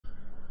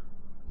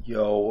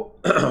Yo,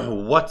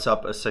 what's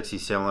up, a sexy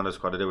Sailor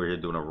Squad? Today we're here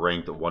doing a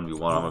ranked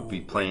 1v1. I'm gonna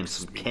be playing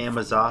some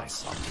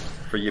Camazotz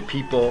for you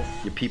people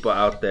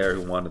out there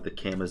who wanted the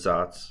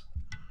Camazotz.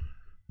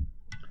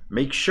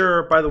 Make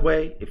sure, by the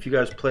way, if you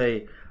guys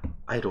play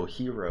Idle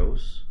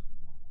Heroes,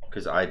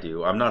 because I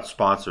do. I'm not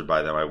sponsored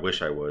by them. I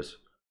wish I was.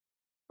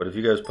 But if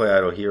you guys play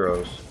Idle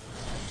Heroes,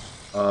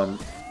 go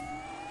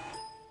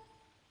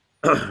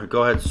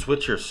ahead,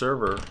 switch your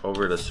server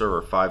over to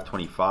server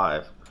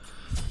 525.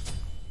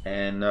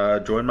 And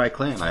join my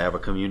clan. I have a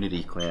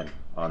community clan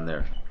on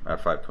there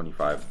at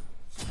 525.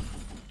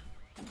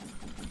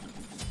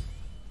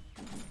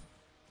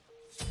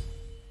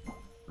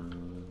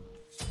 I'm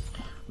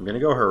gonna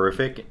go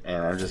horrific,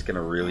 and I'm just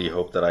gonna really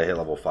hope that I hit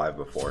level 5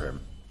 before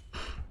him.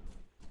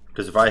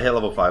 Because if I hit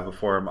level 5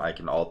 before him, I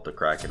can ult the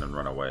Kraken and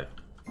run away.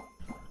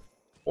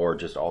 Or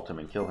just ult him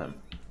and kill him,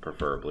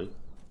 preferably.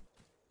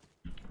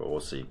 But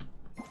we'll see.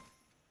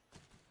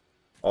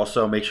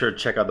 Also, make sure to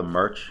check out the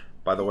merch,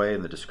 by the way,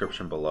 in the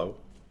description below.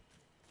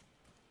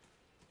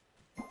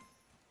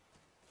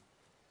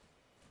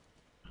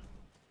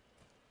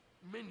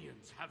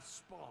 Minions have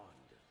spawned.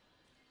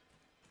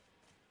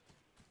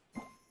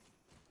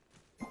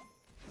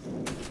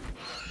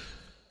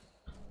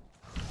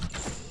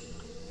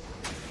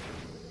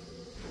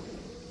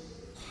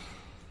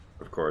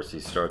 Of course, he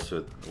starts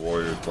with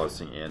Warrior's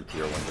Blessing and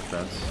Tier 1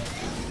 defense.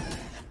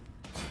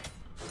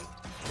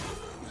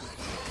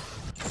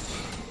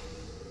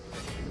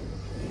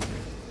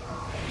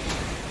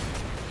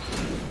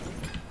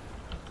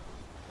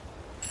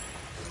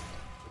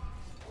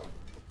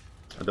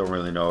 I don't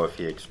really know if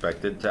he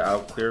expected to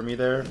outclear me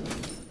there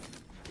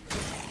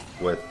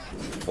with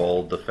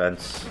full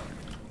defense,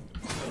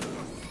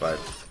 but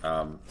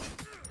I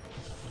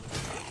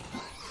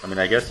mean,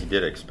 I guess he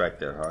did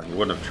expect it, huh? He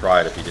wouldn't have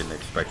tried if he didn't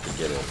expect to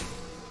get it.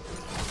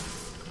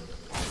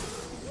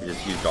 He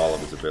just used all of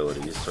his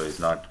abilities, so he's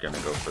not gonna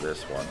go for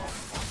this one.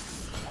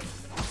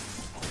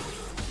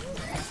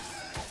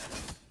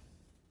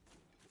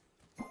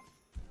 I'm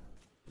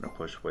gonna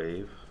push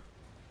wave.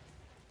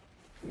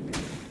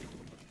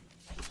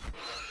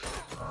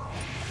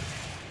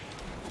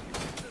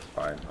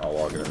 Fine, I'll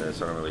log into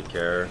this, I don't really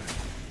care.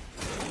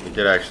 He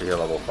did actually hit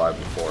level 5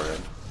 before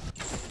him.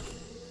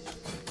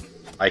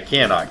 I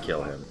cannot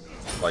kill him.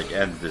 Like,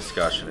 end the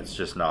discussion, it's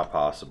just not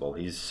possible.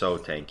 He's so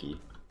tanky.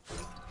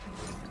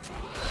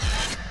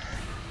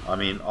 I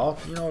mean,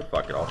 you know what,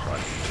 fuck it, I'll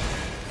try.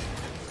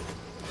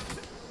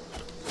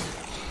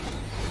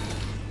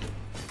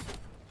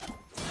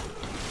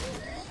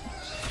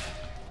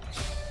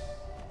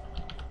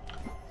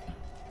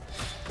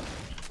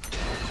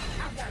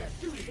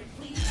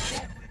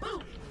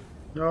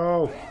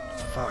 No!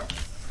 Fuck.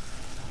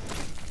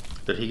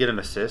 Did he get an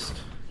assist?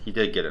 He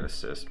did get an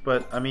assist,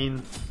 but I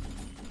mean,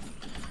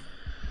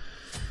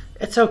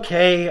 it's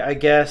okay, I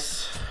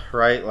guess,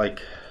 right?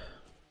 Like,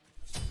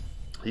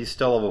 he's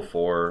still level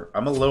 4.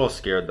 I'm a little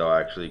scared though,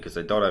 actually, because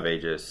I don't have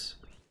Aegis,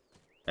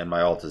 and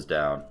my ult is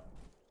down.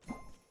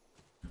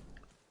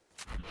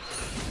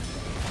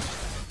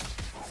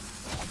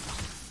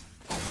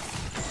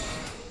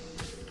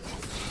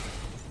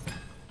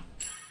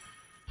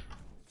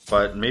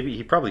 But maybe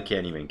he probably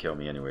can't even kill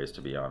me anyways,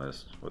 to be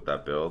honest, with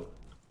that build.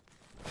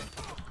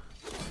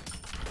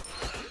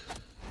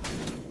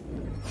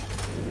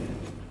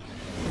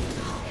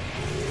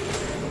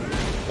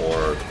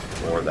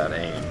 Or that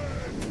aim.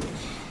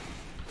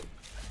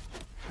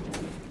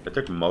 I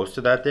took most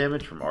of that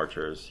damage from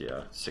archers,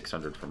 yeah,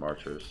 600 from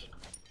archers.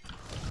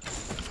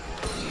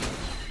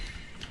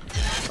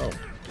 Oh,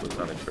 was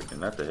not expecting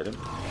that to hit him.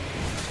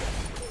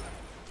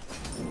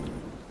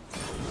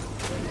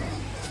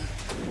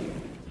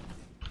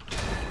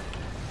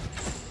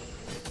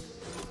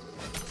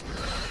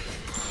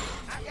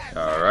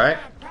 Alright,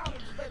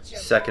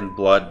 second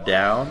blood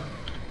down.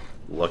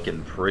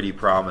 Looking pretty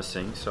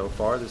promising so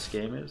far, this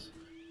game is.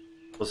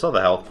 We'll sell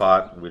the health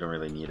pot, we don't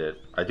really need it.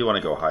 I do want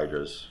to go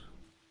Hydras.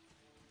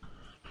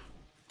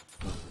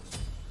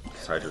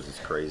 This Hydras is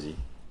crazy.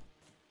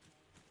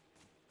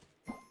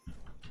 I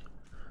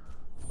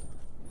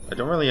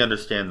don't really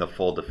understand the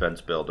full defense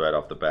build right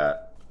off the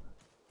bat.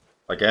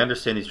 Like, I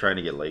understand he's trying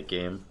to get late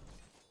game,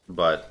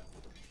 but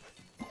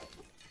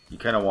you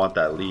kind of want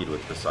that lead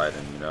with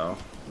Poseidon, you know?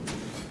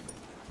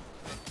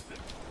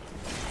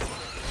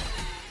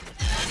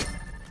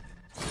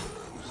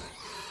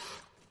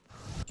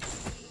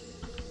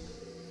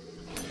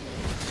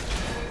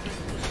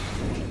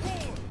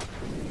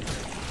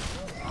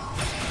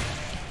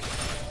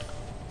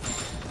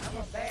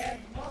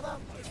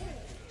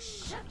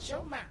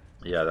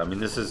 Yeah, I mean,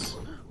 this is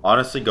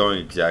honestly going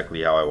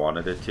exactly how I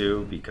wanted it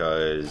to,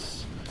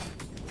 because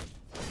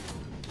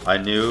I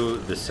knew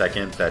the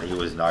second that he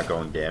was not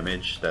going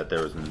damage that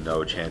there was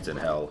no chance in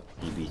hell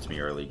he beats me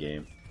early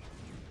game.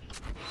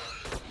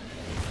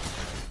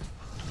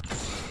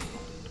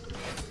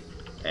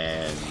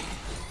 And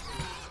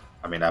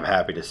I mean, I'm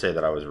happy to say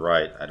that I was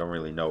right. I don't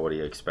really know what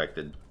he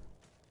expected.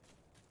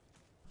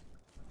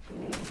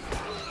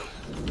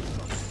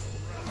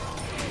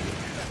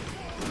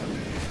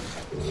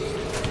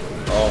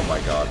 Oh my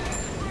god.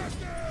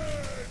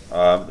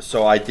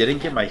 So I didn't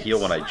get my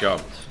heal when I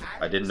jumped.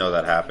 I didn't know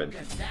that happened.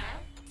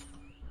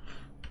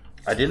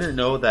 I didn't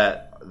know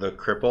that the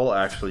cripple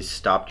actually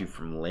stopped you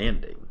from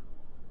landing.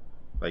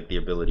 Like the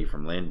ability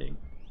from landing.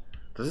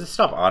 Does it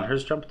stop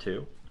Anher's jump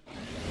too?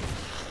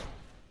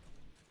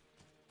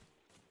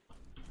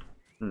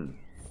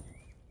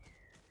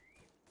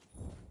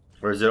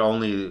 Or is it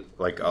only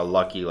like a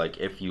lucky, like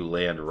if you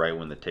land right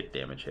when the tick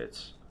damage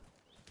hits?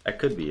 That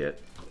could be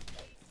it.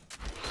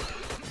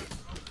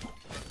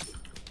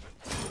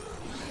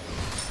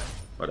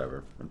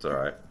 Whatever, it's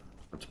alright.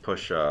 Let's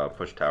push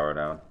tower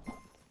down.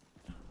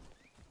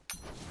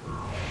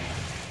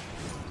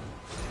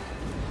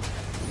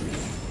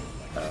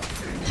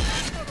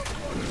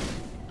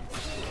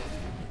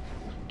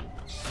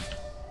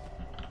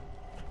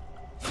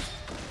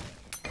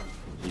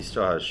 He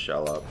still has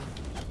shell up.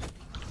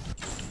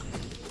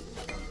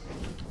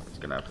 He's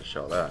gonna have to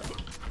shell that.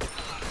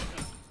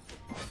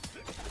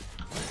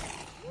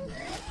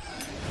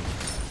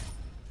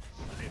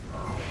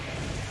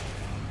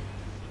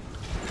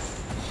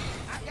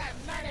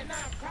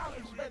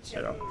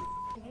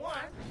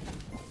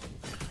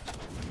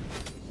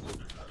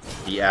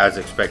 The as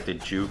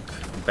expected juke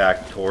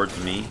back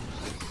towards me.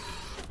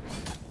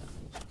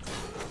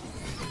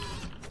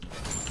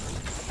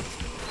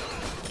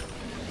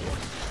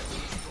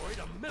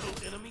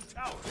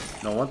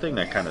 No, one thing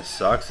that kind of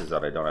sucks is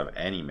that I don't have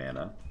any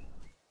mana.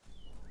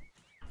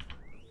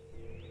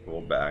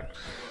 Pull back.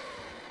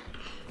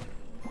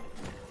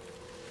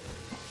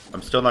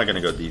 I'm still not going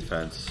to go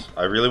defense.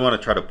 I really want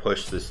to try to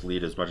push this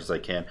lead as much as I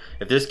can.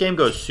 If this game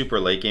goes super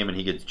late game and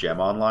he gets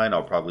gem online,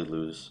 I'll probably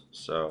lose.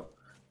 So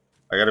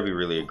I got to be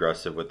really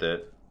aggressive with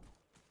it.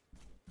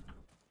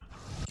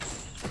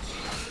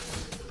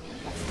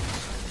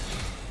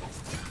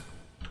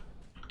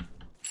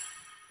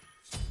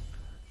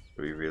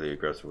 Be really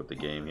aggressive with the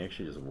game. He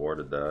actually just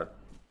warded that.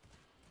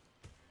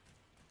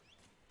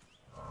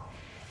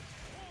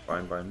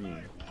 Fine by me.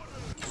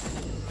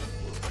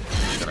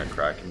 He's gonna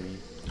crack me.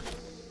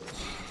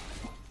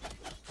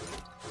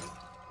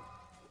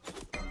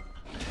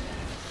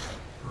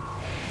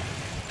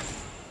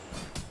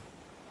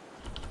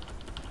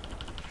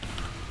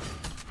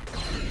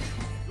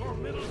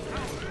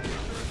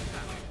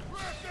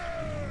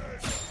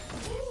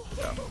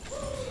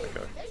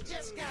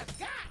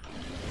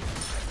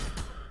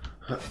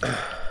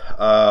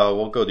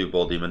 We'll go do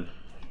Bull Demon.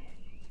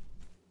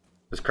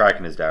 This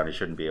Kraken is down. He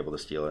shouldn't be able to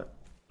steal it.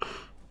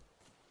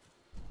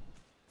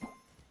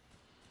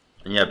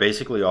 And yeah,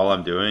 basically all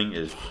I'm doing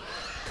is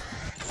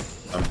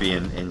I'm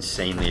being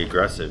insanely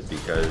aggressive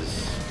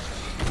because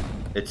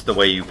it's the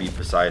way you beat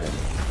Poseidon.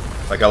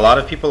 Like a lot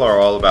of people are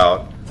all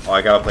about, oh,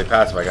 I gotta play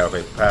passive, I gotta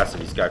play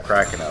passive. He's got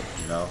Kraken up,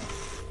 you know?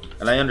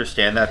 And I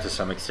understand that to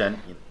some extent.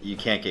 You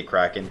can't get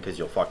Kraken because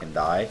you'll fucking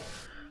die.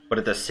 But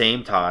at the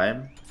same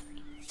time,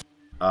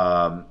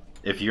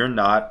 if you're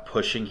not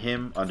pushing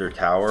him under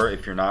tower,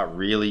 if you're not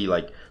really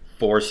like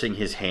forcing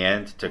his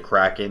hand to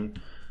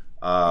Kraken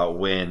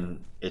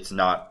when it's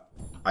not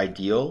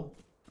ideal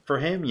for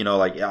him, you know,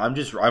 like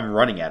I'm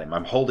running at him,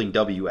 I'm holding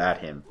W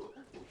at him,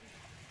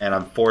 and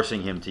I'm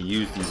forcing him to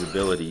use these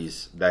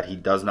abilities that he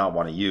does not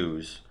want to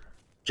use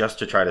just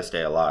to try to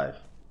stay alive.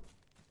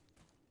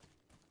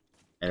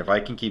 And if I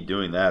can keep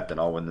doing that, then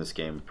I'll win this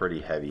game pretty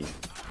heavy.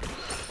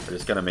 I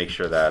just gotta make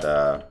sure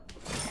that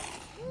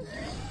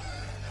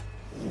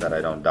that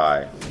I don't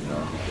die, you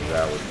know,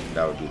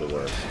 that would be the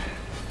worst.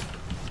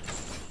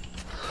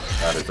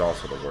 That is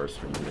also the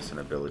worst when you miss an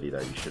ability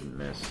that you shouldn't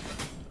miss.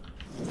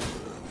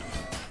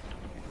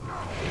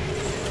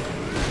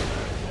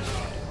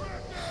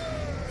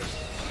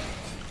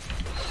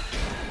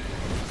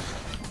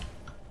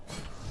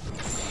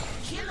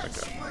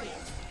 Okay.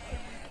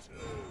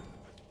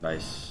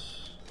 Nice.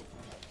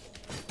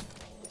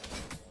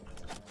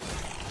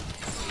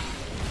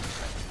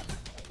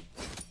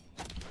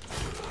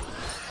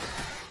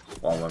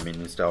 All my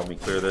minions to help me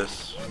clear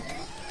this.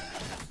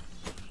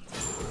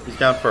 He's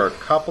down for a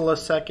couple of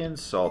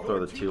seconds, so I'll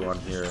throw the 2 on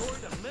here.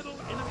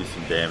 Do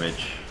some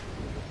damage.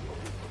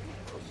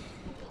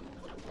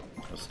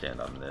 I'll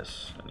stand on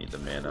this. I need the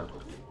mana.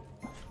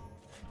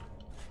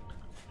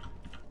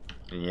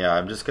 And yeah,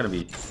 I'm just gonna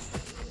be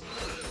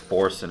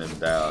forcing him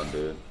down,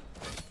 dude.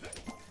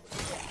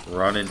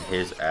 Running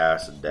his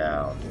ass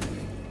down.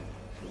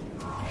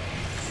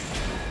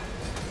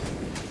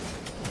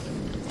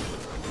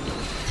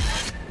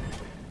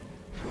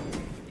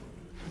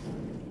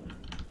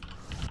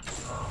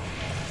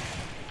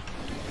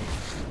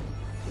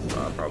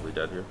 I'm probably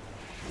dead here.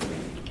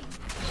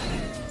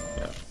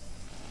 Yeah.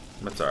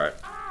 That's alright.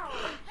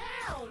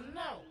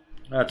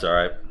 That's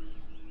alright.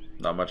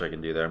 Not much I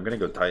can do there. I'm gonna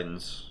go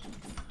Titans.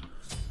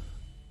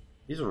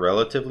 He's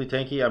relatively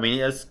tanky. I mean,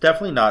 it's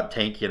definitely not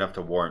tanky enough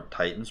to warrant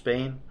Titan's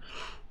Bane.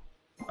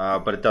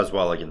 But it does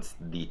well against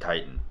the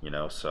Titan, you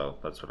know, so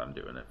that's what I'm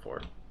doing it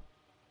for.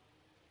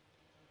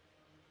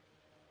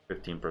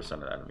 15%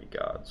 of enemy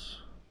gods.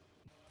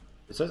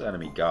 It says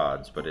enemy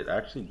gods, but it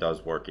actually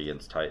does work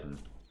against Titan.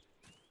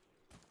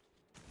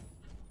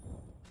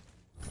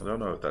 I don't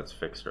know if that's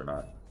fixed or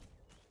not.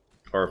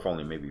 Or if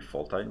only maybe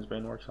full Titan's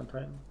Bane works on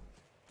Titan.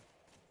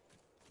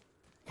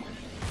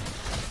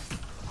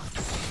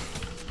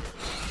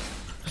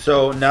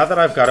 So now that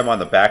I've got him on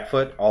the back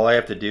foot, all I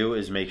have to do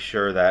is make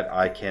sure that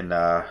I can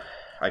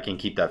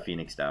keep that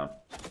Phoenix down.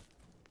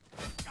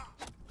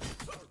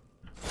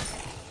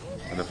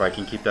 And if I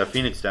can keep that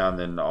Phoenix down,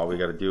 then all we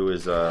gotta do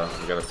is we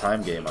got a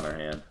time game on our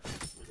hand.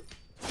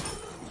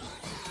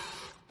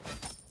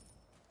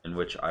 In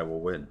which I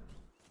will win.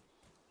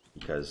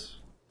 Because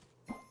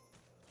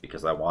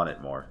I want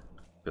it more.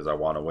 Because I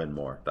want to win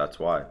more. That's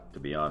why, to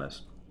be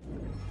honest.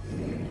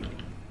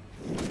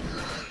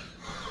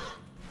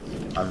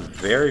 I'm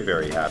very,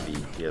 very happy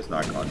he has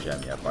not gone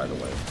gem yet, by the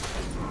way.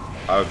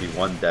 I would be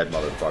one dead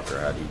motherfucker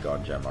had he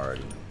gone gem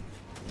already.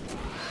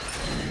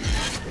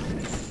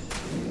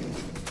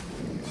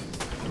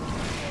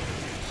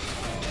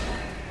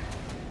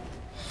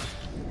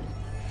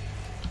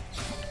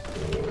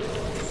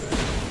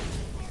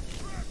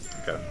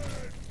 Okay.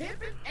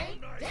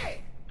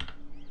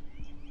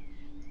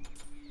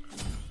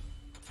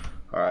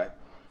 Alright.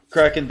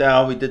 Cracking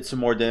down, we did some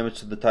more damage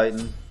to the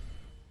Titan.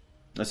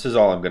 This is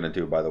all I'm going to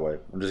do, by the way.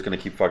 I'm just going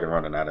to keep fucking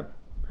running at him.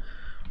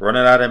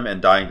 Running at him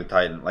and dying to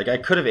Titan. Like, I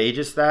could have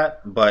Aegis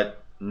that,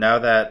 but now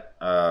that...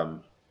 I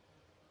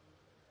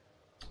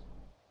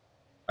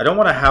don't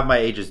want to have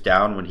my Aegis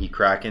down when he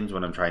Krakens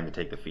when I'm trying to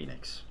take the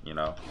Phoenix, you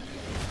know?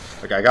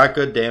 Like, I got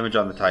good damage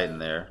on the Titan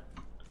there.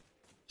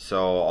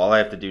 So, all I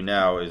have to do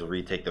now is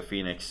retake the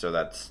Phoenix so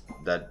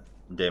that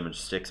damage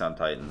sticks on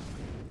Titan.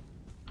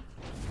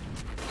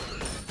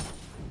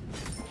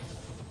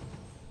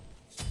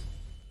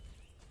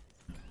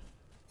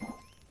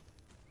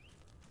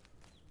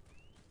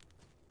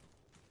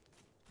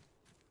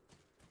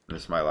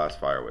 This is my last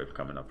fire wave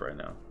coming up right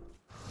now.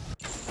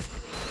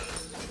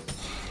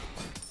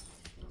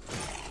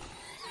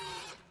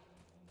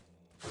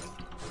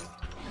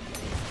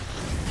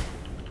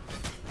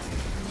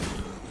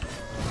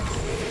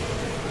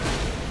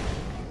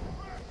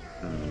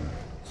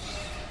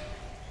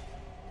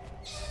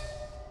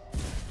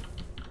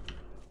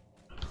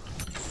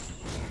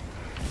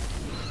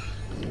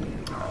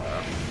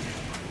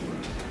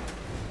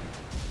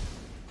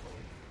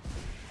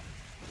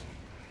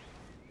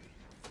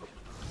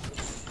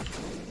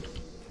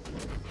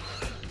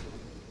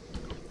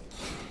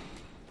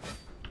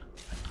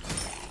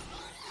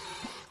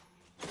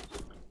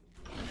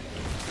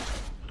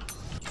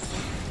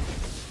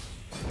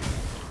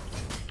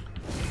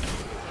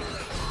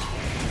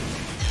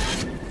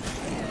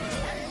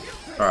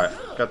 Alright,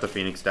 got the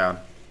Phoenix down.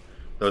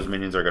 Those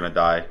minions are gonna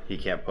die. He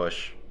can't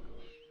push.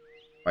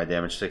 My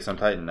damage sticks on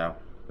Titan now.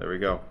 There we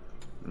go.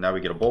 Now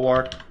we get a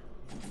Bulwark.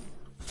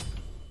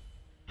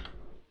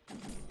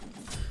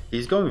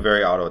 He's going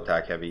very auto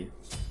attack heavy,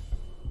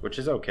 which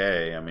is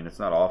okay. I mean, it's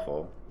not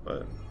awful,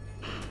 but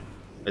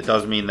it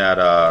does mean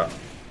that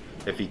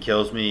if he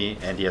kills me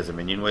and he has a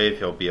minion wave,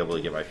 he'll be able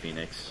to get my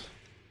Phoenix.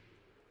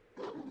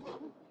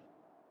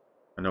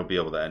 And he'll be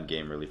able to end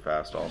game really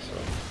fast also.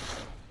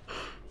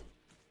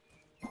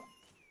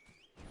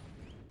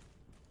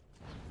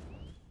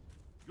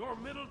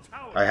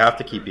 I have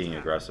to keep being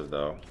aggressive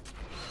though.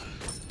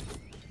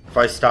 If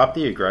I stop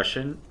the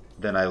aggression,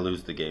 then I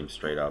lose the game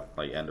straight up.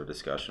 Like, end of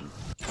discussion.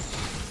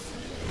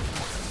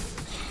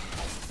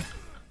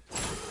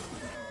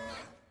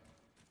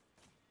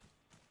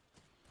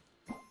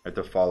 I have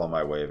to follow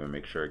my wave and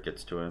make sure it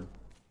gets to him.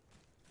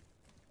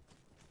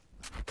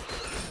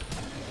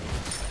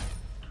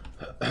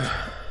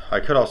 I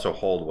could also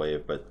hold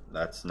wave, but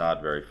that's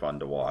not very fun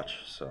to watch,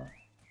 so.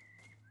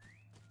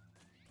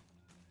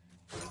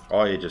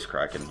 Oh, you just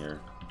cracking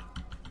here.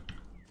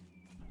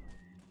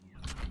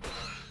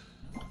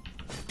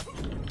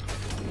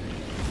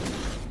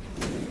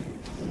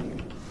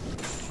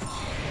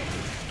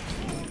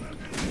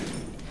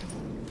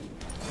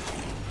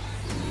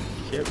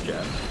 Does he have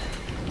gem?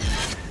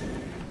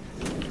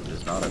 He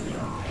does not have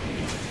gem.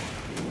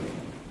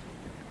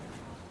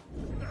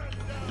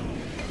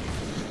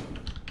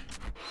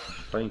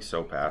 Playing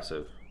so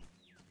passive.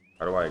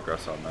 How do I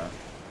aggress on that?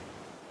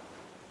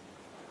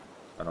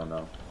 I don't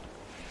know.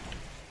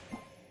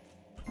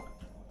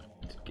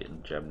 It's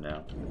getting gem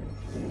now.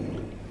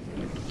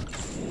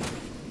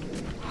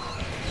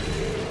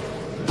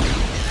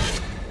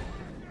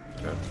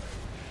 Okay.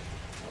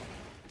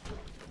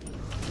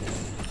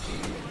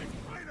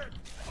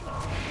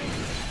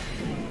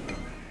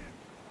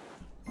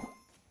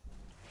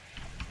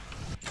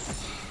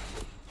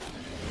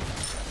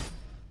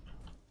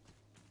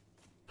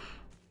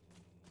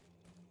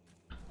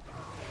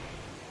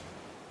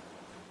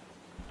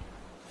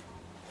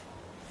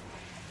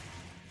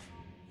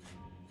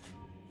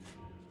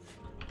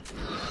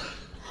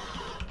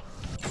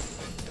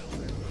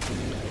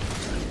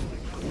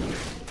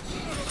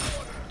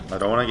 I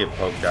don't want to get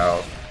poked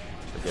out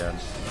again.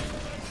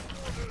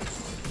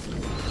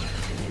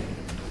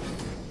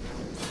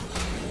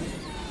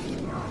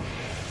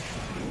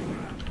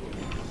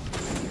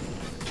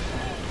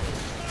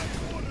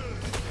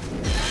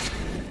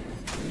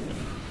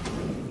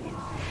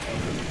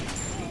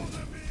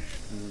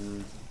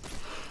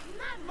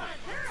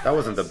 That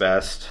wasn't the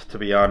best, to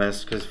be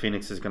honest, because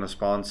Phoenix is going to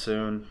spawn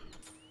soon.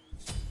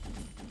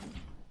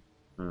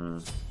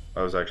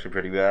 That was actually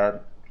pretty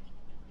bad.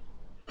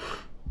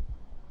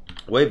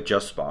 Wave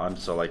just spawned,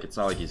 so like it's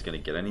not like he's going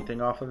to get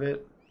anything off of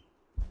it.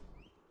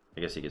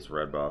 I guess he gets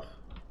red buff,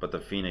 but the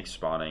Phoenix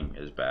spawning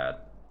is bad.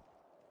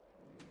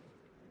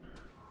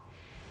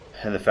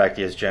 And the fact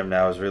he has gem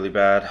now is really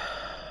bad.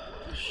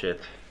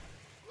 Shit.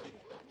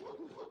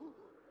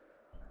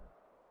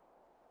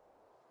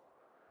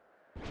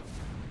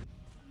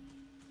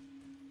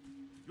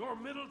 Your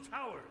middle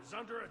tower is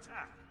under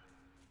attack.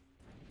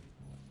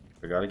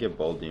 I gotta get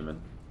Bold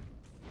Demon.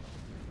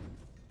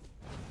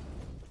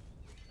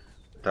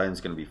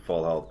 Titan's gonna be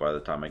full health by the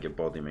time I get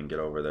Bold Demon and get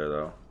over there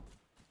though.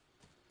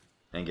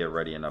 And get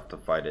ready enough to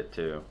fight it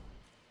too.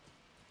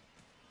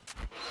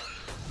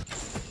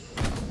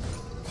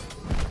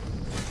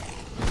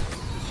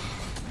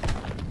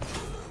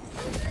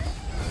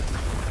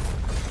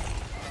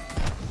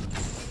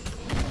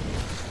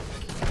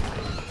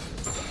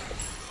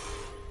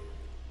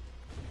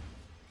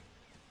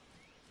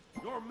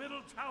 Your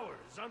middle tower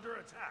is under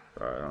attack.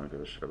 Alright, I don't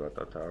give a shit about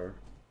that tower.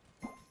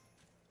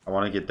 I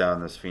want to get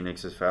down this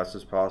Phoenix as fast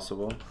as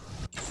possible.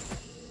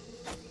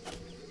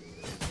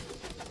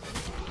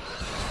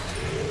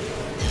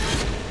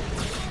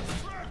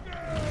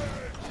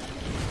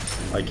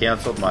 I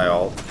canceled my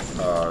ult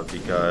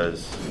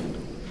because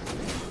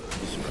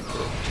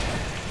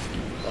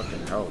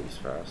fucking hell, he's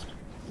fast.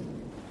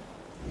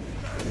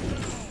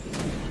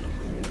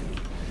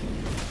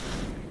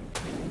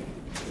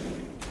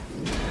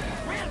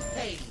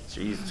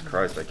 Jesus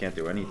Christ, I can't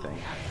do anything.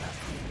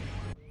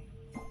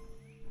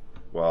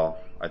 Well,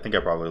 I think I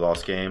probably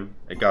lost game.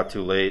 It got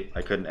too late.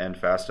 I couldn't end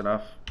fast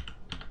enough.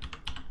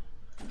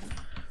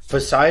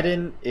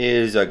 Poseidon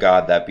is a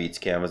god that beats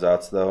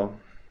Camazotz though.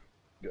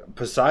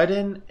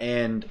 Poseidon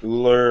and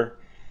Uller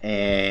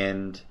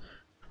and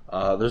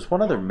there's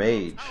one other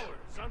mage.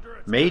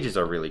 Mages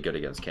are really good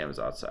against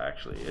Camazotz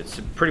actually. It's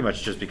pretty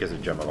much just because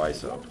of Gem of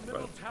Iso.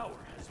 But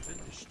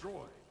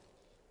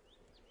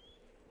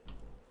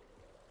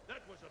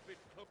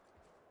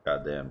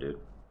god damn, dude.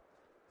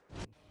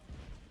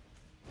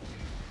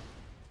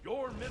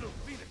 Your middle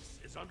Phoenix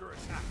is under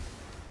attack.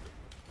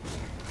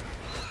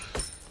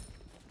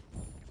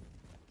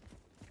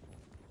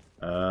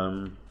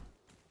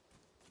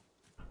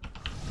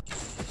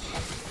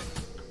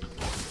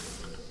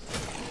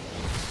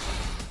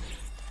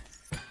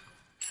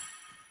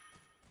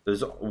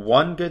 There's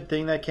one good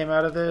thing that came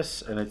out of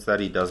this, and it's that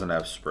he doesn't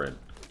have sprint.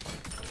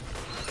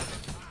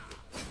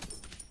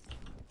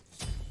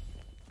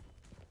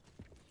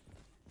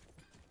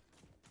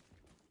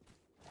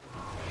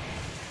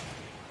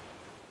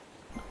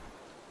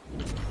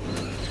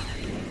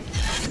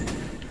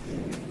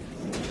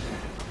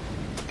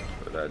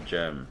 But that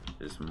gem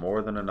is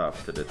more than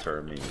enough to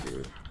deter me,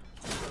 dude.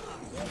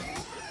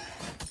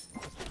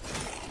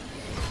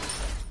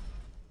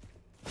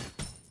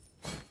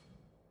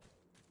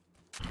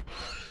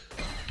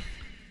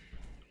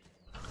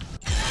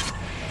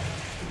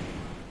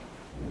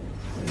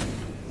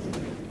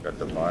 Got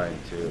the mine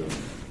too.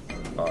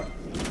 Fuck.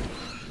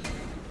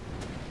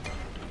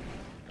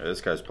 Yeah,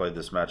 this guy's played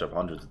this matchup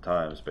hundreds of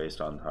times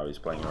based on how he's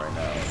playing it right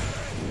now.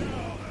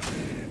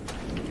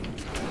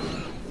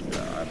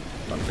 Yeah,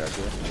 I'm dead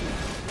here.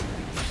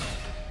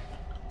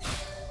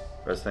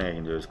 Best thing I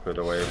can do is clear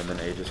the wave and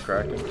then Aegis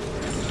crack it.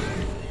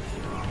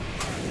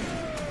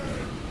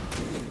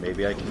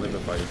 Maybe I can live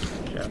if I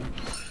gem.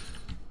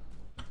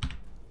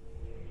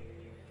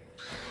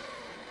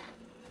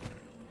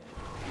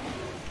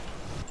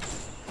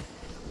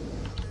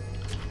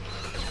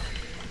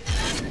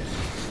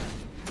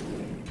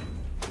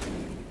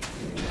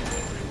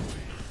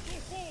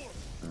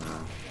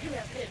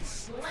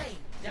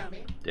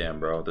 Damn,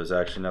 bro, there's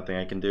actually nothing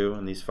I can do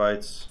in these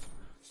fights.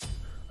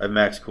 I have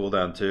max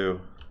cooldown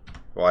too.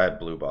 Well, I had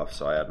blue buff,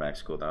 so I had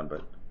max cooldown,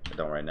 but I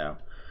don't right now.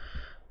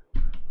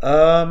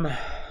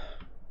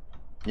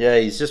 Yeah,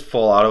 he's just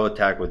full auto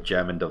attack with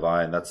Gem and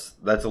Divine. That's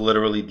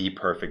literally the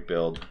perfect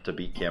build to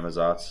beat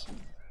Camazotz.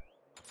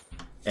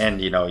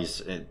 And you know,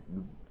 he's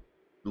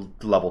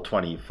level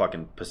 20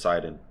 fucking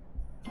Poseidon.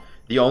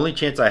 The only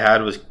chance I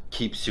had was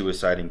keep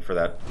suiciding for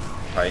that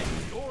Titan,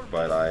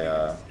 but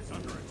I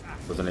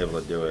wasn't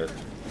able to do it.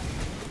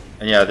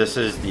 And yeah, this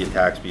is the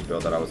attack speed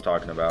build that I was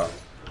talking about.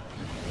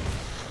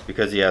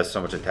 Because he has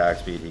so much attack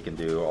speed, he can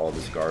do all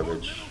this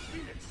garbage.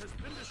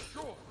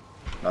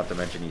 Not to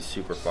mention he's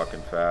super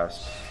fucking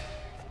fast.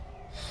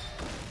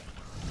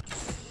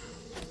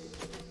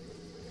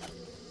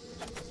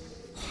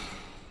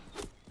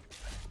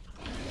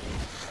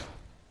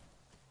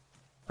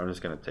 I'm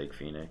just gonna take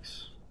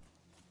Phoenix.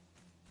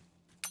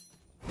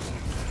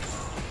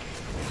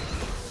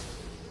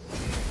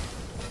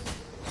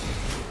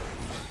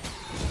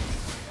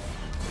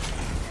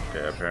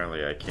 Okay,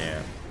 apparently I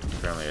can't.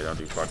 Apparently I don't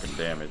do fucking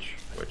damage,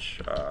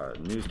 which,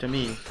 news to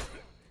me.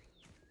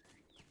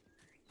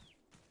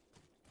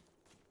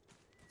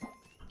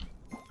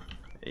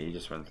 He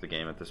just wins the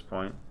game at this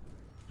point.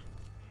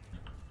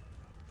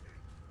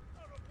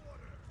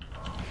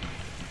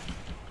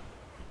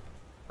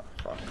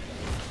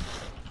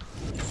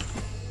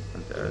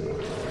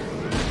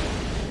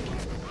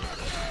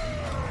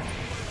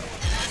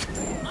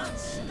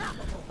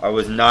 I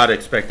was not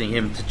expecting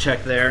him to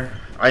check there.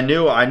 I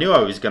knew I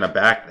was gonna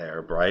back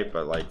there, right?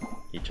 But like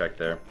he checked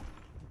there.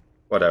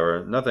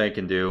 Whatever. Nothing I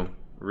can do.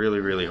 Really,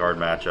 really hard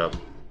matchup.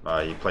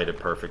 He played it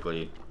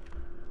perfectly.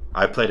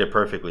 I played it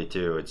perfectly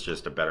too. It's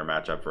just a better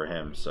matchup for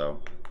him.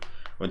 So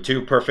when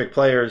two perfect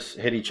players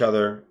hit each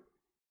other,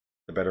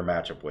 the better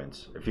matchup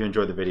wins. If you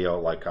enjoyed the video,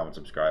 like, comment,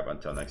 subscribe.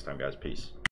 Until next time, guys. Peace.